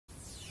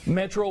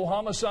Metro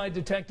homicide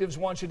detectives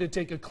want you to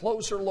take a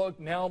closer look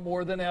now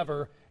more than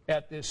ever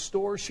at this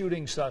store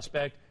shooting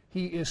suspect.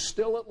 He is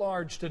still at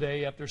large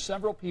today after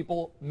several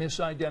people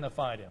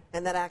misidentified him.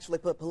 And that actually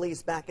put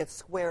police back at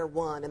square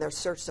one in their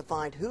search to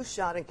find who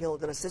shot and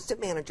killed an assistant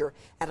manager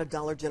at a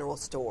Dollar General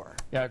store.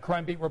 Yeah,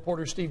 Crime Beat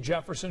reporter Steve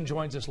Jefferson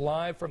joins us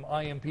live from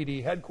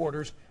IMPD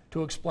headquarters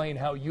to explain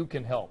how you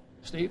can help.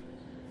 Steve?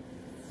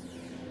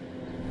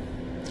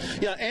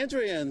 Yeah,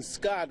 Andrea and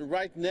Scott,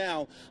 right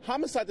now,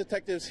 homicide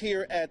detectives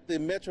here at the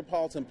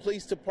Metropolitan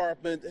Police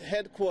Department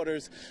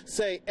headquarters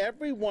say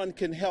everyone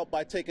can help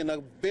by taking a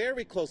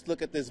very close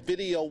look at this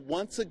video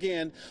once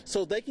again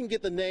so they can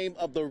get the name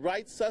of the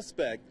right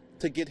suspect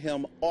to get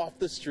him off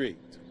the street.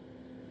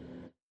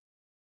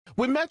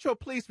 When Metro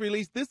Police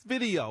released this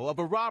video of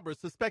a robber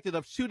suspected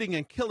of shooting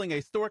and killing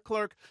a store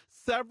clerk,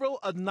 several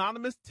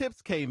anonymous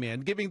tips came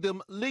in, giving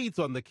them leads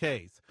on the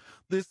case.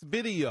 This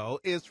video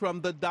is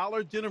from the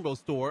Dollar General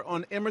store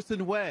on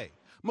Emerson Way.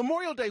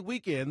 Memorial Day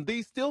weekend,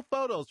 these still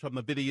photos from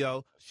the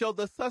video show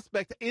the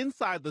suspect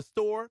inside the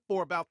store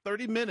for about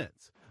 30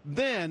 minutes.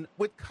 Then,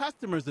 with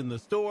customers in the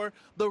store,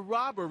 the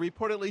robber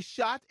reportedly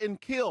shot and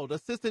killed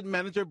assistant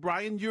manager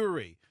Brian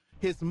Urey.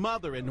 His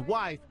mother and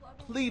wife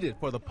pleaded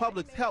for the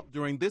public's help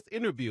during this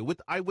interview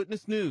with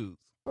Eyewitness News.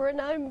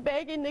 And I'm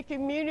begging the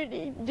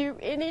community to do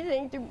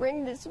anything to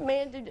bring this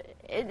man to.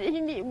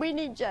 We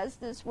need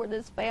justice for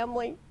this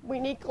family. We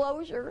need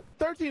closure.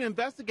 13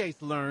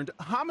 Investigates learned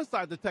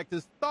homicide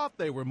detectives thought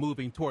they were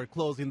moving toward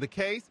closing the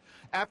case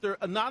after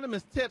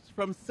anonymous tips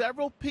from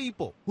several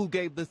people who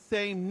gave the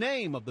same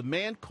name of the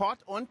man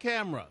caught on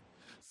camera.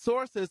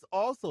 Sources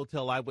also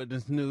tell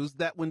Eyewitness News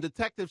that when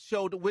detectives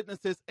showed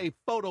witnesses a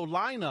photo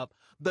lineup,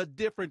 the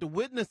different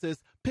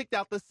witnesses picked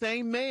out the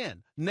same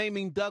man,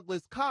 naming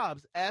Douglas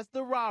Cobbs as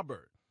the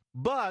robber.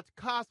 But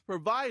Cobbs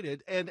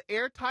provided an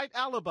airtight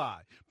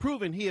alibi,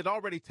 proving he had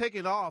already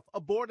taken off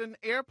aboard an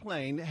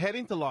airplane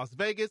heading to Las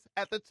Vegas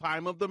at the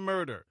time of the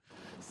murder.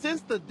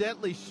 Since the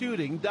deadly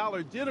shooting,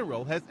 Dollar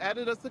General has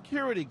added a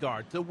security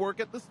guard to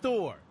work at the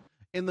store.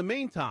 In the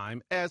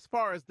meantime, as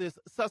far as this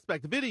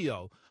suspect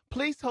video,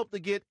 police hope to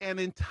get an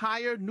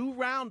entire new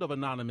round of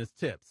anonymous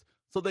tips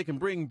so they can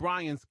bring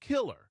Brian's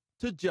killer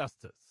to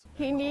justice.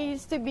 He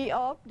needs to be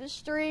off the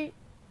street.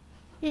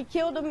 He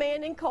killed a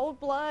man in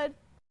cold blood.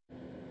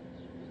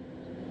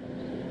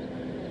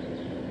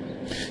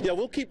 Yeah,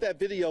 we'll keep that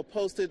video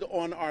posted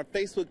on our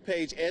Facebook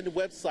page and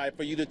website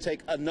for you to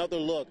take another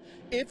look.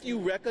 If you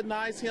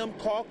recognize him,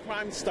 call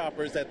Crime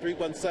Stoppers at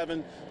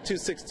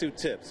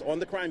 317-262-TIPS. On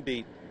the Crime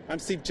Beat, I'm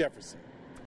Steve Jefferson.